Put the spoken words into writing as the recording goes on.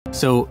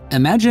So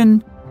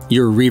imagine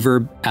your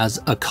reverb as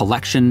a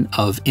collection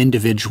of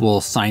individual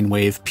sine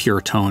wave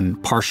pure tone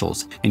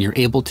partials, and you're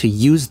able to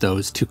use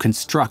those to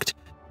construct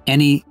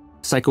any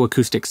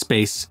psychoacoustic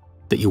space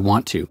that you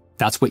want to.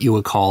 That's what you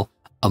would call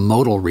a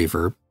modal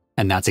reverb,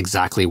 and that's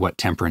exactly what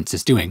Temperance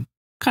is doing.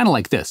 Kind of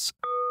like this.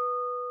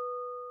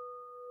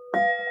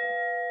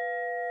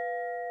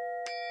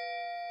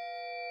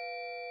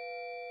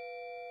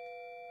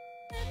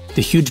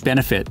 The huge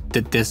benefit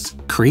that this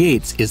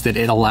creates is that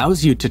it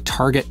allows you to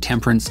target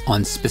Temperance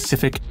on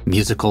specific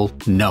musical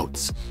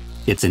notes.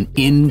 It's an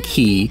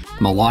in-key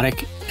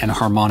melodic and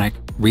harmonic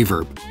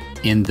reverb.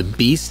 In the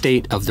B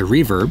state of the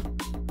reverb,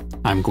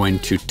 I'm going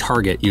to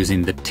target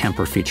using the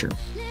temper feature.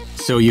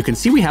 So you can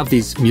see we have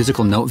these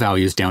musical note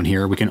values down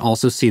here. We can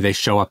also see they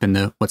show up in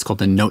the what's called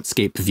the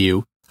notescape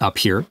view up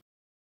here.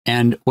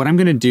 And what I'm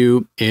going to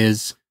do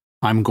is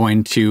I'm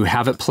going to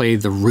have it play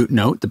the root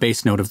note, the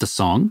bass note of the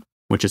song,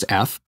 which is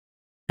F.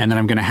 And then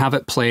I'm going to have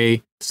it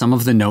play some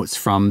of the notes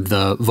from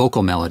the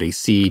vocal melody,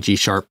 C, G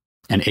sharp,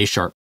 and A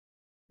sharp.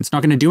 It's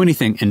not going to do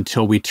anything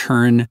until we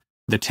turn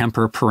the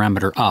temper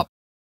parameter up